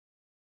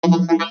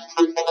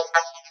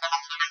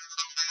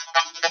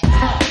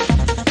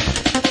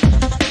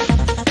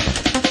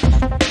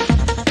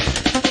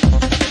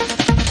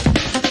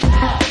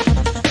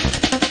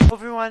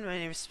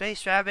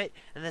Space Rabbit,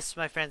 and this is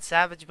my friend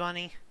Savage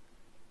Bunny.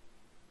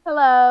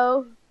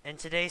 Hello. And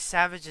today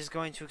Savage is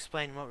going to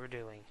explain what we're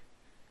doing.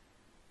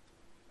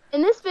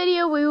 In this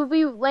video, we will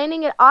be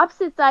landing at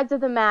opposite sides of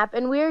the map,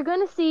 and we are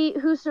going to see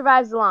who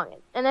survives the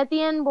longest. And at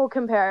the end, we'll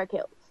compare our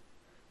kills.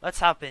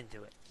 Let's hop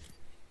into it.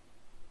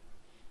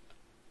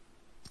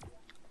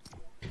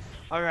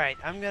 Alright,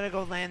 I'm going to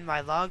go land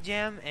my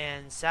logjam,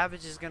 and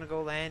Savage is going to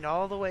go land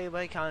all the way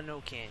by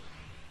Condo Canyon.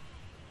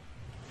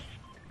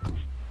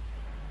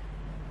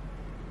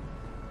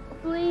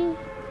 Hopefully,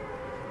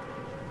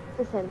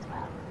 this ends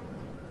well.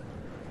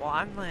 Well,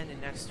 I'm landing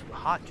next to a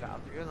hot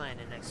drop. You're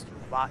landing next to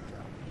a bot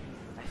drop.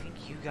 I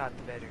think you got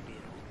the better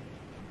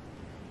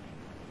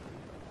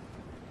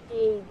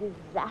deal.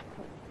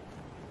 Exactly.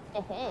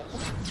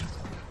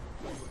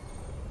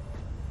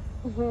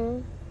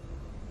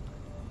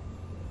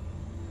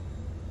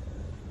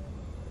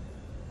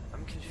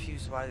 I'm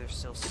confused why there's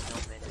still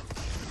snowmen.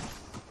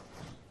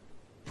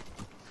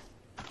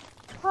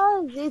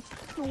 Because it's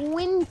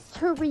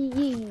wintry.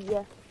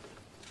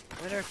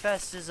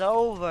 Winterfest is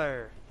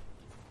over.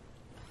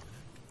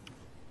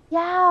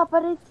 Yeah,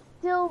 but it's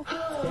still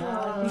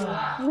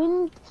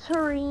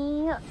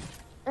wintry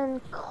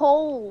and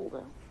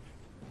cold.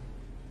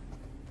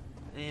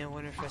 Yeah,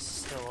 Winterfest is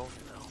still over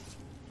though.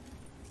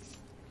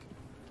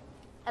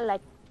 I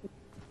like.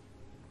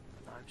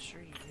 I'm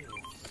sure you do.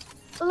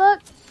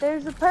 Look,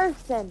 there's a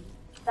person.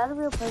 Is that a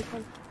real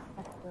person?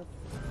 That's a real person.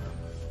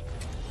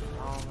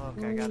 Oh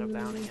look, I got a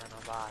bounty on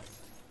a bot.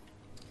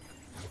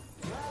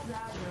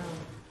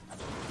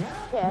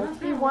 Yeah, I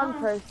see one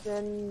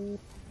person.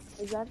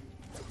 Is that?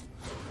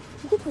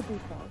 I think it's a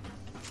default.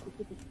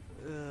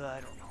 I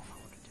don't know if I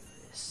want to do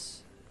this.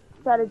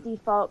 Got a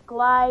default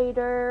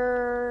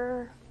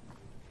glider.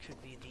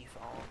 Could be a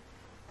default.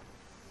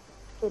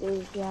 It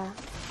is, yeah.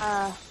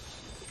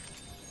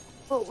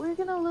 But we're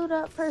gonna loot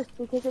up first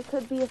because it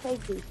could be a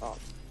fake default.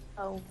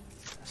 Oh.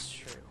 That's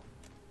true.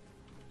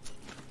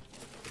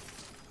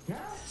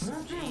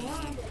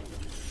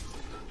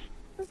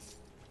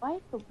 Why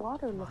does the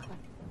water look like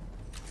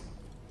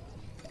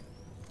that?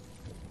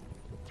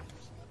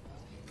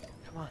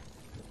 Come on.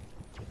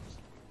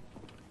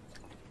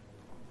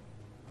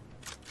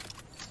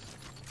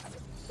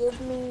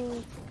 Give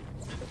me.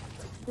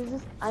 Does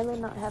this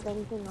island not have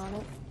anything on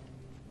it?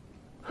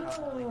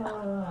 Probably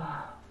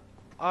not.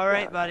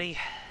 Alright, buddy.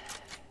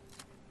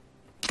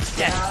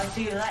 Yes.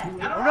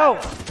 Oh no!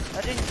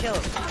 I didn't kill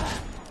him.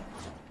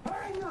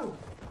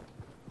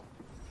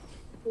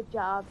 Good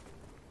job.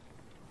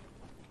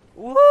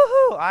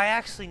 Woohoo! I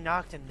actually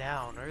knocked him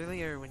down.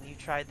 Earlier when you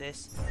tried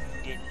this,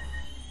 you didn't.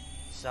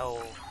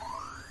 So,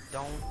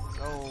 don't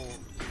go,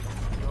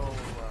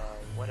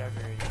 whatever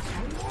it is.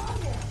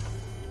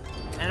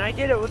 And I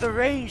did it with a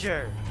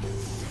ranger!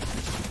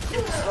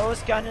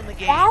 Slowest gun in the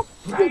game. That's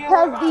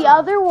because the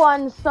other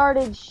one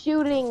started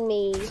shooting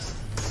me.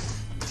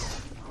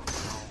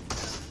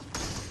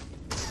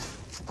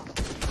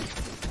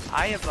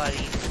 Hiya,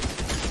 buddy.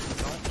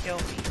 Don't kill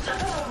me.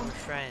 We're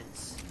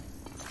friends.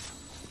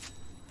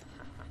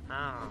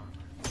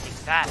 Take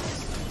that.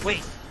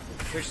 Wait,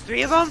 there's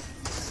 3 of them?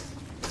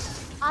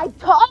 I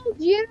told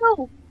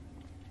you!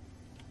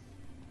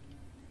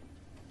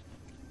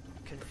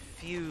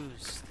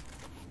 Confused.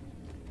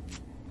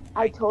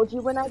 I told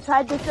you when I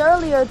tried this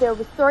earlier, there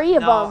was 3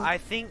 of No, them. I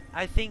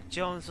think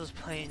Jones was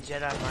playing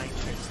Jedi mind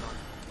tricks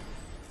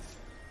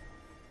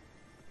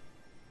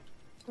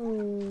on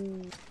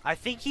me. I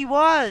think he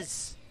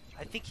was.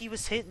 I think he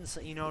was hitting,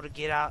 you know, to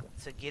get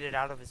it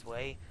out of his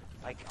way,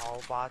 like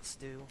all bots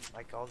do,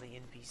 like all the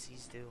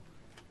NPCs do.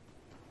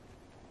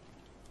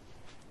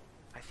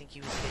 I think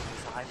he was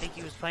hitting. I think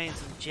he was playing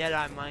some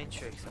Jedi mind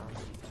tricks on me.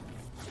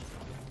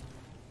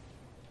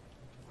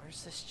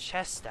 Where's this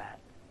chest at?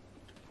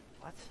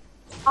 What?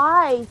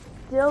 I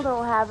still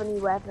don't have any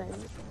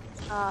weapons.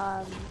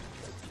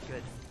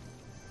 Good.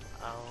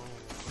 Oh,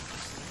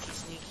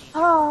 sneaky.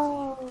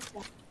 Oh,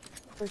 that's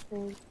the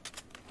thing.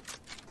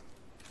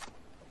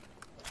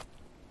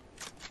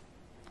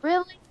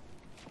 Really?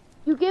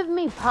 You give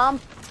me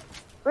pump?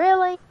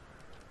 Really?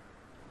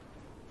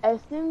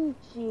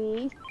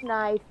 SMG,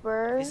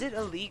 sniper. Is it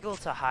illegal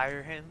to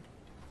hire him?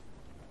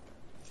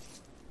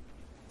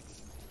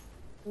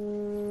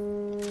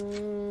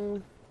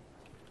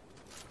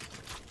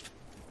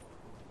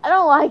 I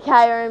don't like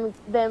hiring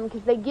them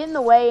because they get in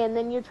the way and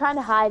then you're trying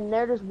to hide and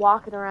they're just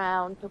walking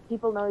around so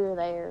people know you're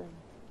there.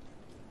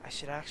 I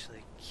should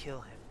actually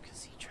kill him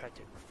because he tried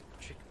to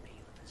trick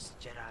me with his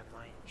Jedi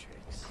mind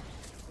tricks.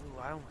 Ooh,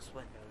 I almost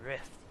went in a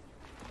rift.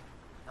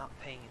 Not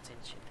paying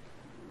attention.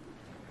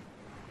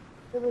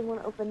 I really want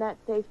to open that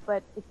safe,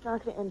 but it's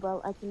not going to end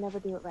well. I can never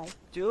do it right.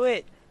 Do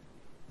it!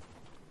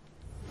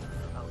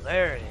 Oh,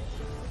 there it is.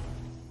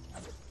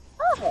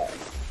 Oh!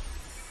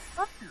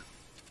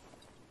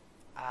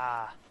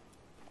 Ah.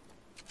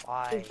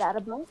 Why? Is that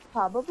a bug?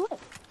 Probably.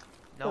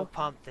 No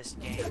pump this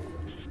game.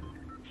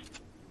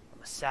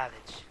 I'm a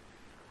savage.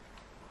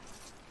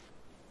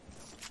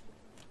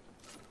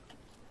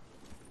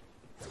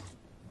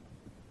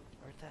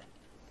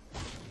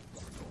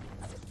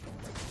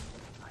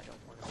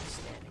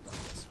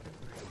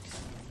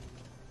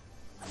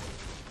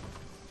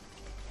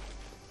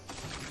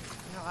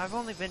 I've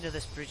only been to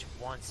this bridge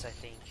once, I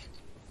think.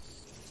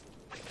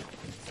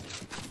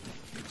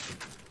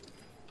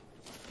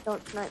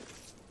 Don't snipe.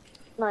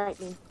 Snipe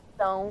me.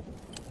 Don't.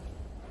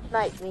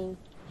 Snipe me.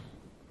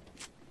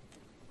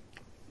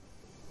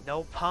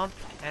 No pump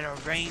and a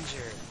ranger.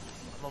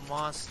 I'm a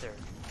monster.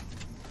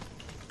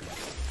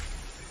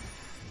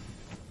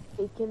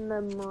 Taking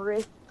them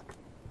risk.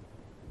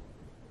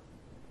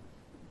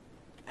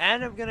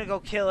 And I'm gonna go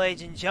kill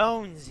Agent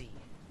Jonesy.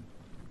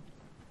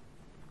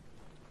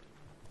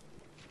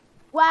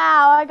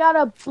 Wow, I got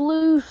a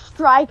blue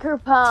striker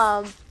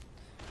pump.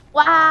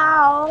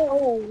 Wow. If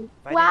I didn't have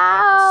the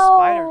Wow.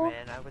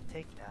 Spider-Man, I would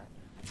take that.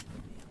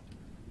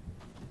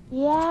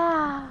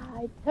 Yeah,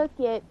 I took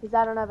it because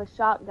I don't have a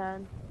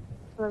shotgun.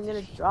 So I'm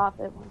gonna drop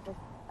it once I get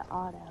the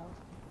auto.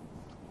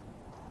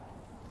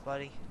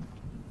 Buddy,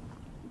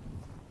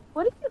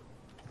 What are you?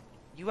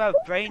 you have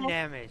brain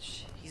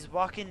damage. He's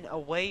walking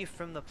away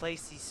from the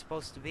place he's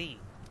supposed to be.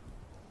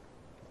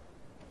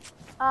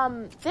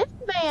 This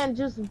man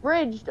just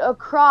bridged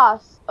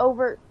across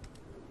over.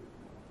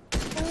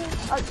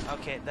 Okay, Are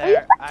you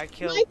there. I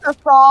killed sniper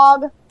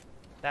frog?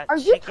 that Are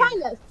you chicken. trying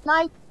to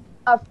snipe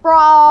a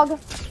frog?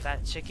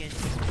 That chicken in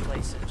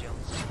place of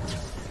Jones.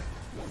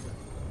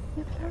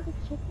 You killed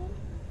a chicken?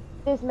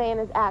 This man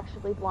is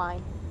actually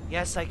blind.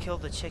 Yes, I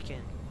killed the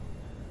chicken.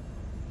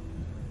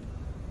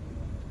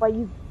 But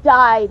you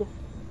died.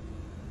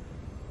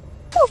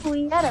 Oh,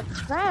 we had a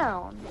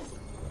crown.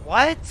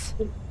 What?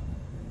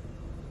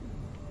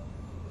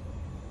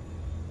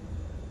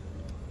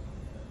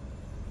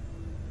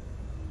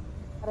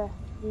 Gotta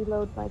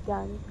reload my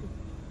gun.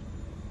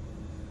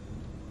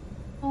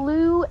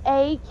 Blue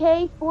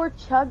AK for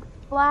Chug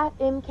Splat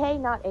MK,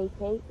 not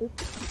AK.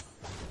 Oops.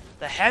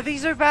 The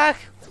heavies are back?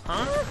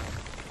 Huh?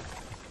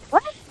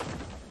 What?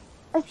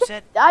 I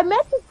said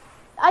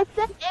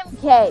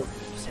MK. You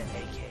said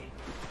AK.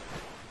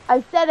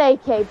 I said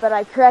AK, but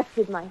I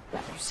corrected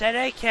myself. You said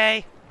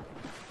AK.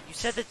 You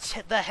said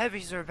the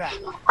heavies are back.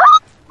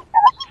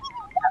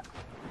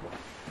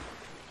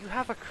 You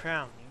have a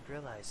crown. You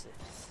realize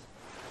this.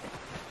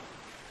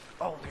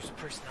 Oh, there's a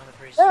person on the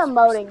bridge. They're There's a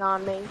person. emoting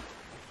on me.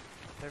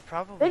 They're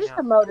probably They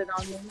just not emoted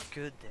on me.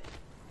 good then.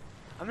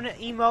 I'm gonna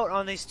emote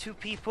on these two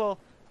people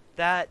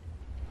that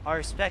are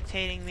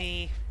spectating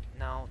me.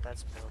 No,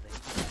 that's building.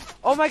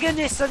 Oh my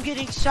goodness, I'm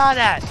getting shot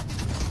at!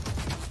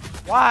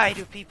 Why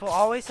do people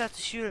always have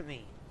to shoot at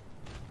me?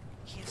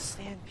 I can't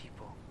stand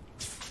people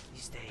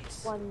these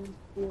days.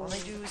 All they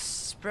do is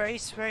spray,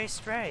 spray,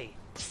 spray.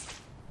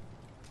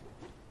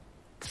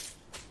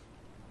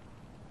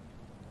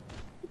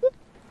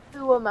 Two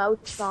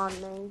emotes on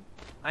me.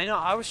 I know,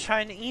 I was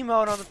trying to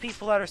emote on the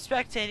people that are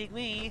spectating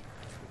me,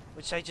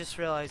 which I just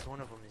realized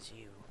one of them is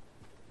you.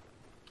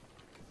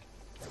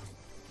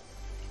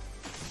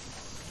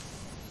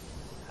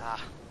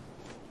 Ah.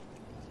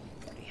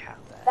 We have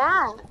that.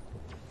 That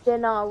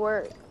did not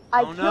work.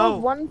 I Oh, killed no.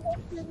 one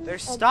person. They're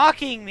and-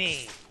 stalking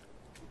me!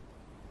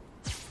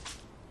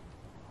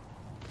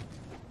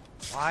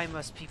 Why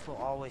must people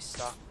always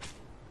stalk me?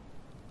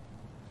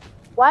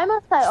 Why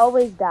must I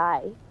always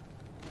die?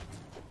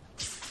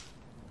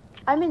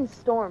 I'm in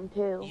storm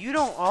too. You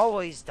don't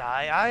always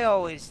die, I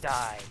always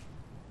die.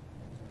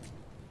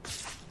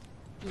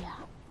 Yeah.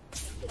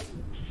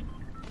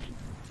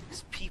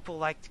 Because people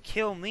like to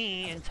kill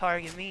me and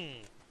target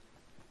me.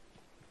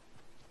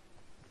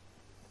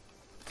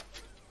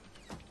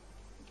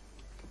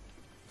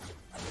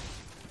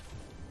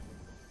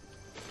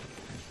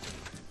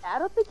 I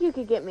don't think you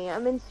could get me.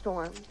 I'm in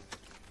storm.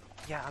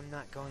 Yeah, I'm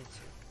not going to.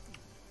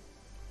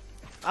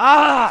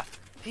 Ah!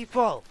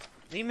 People!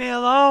 Leave me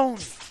alone!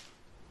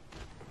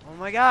 Oh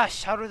my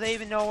gosh, how do they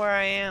even know where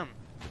I am?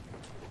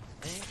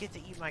 I didn't get to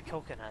eat my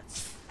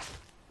coconuts.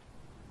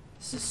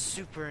 This is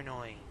super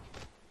annoying.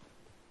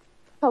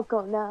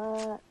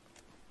 Coconut.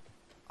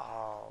 Oh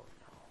no.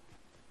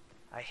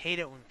 I hate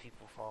it when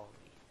people follow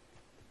me.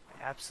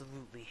 I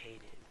absolutely hate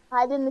it.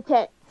 Hide in the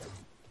tent.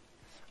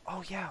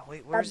 Oh yeah,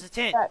 wait, where's the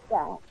tent?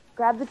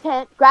 Grab the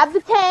tent. Grab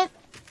the tent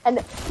and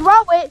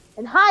throw it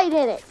and hide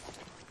in it.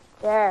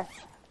 There.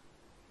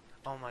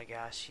 Oh my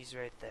gosh, he's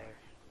right there.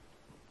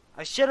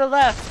 I should have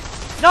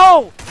left.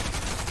 No!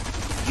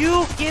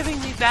 You giving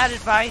me bad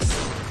advice?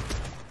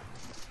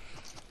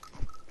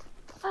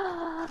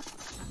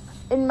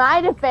 In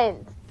my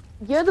defense,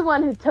 you're the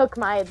one who took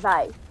my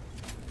advice.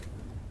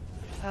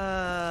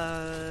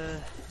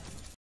 If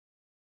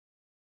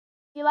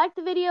you liked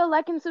the video,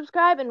 like and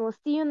subscribe, and we'll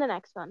see you in the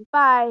next one.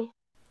 Bye.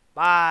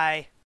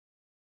 Bye.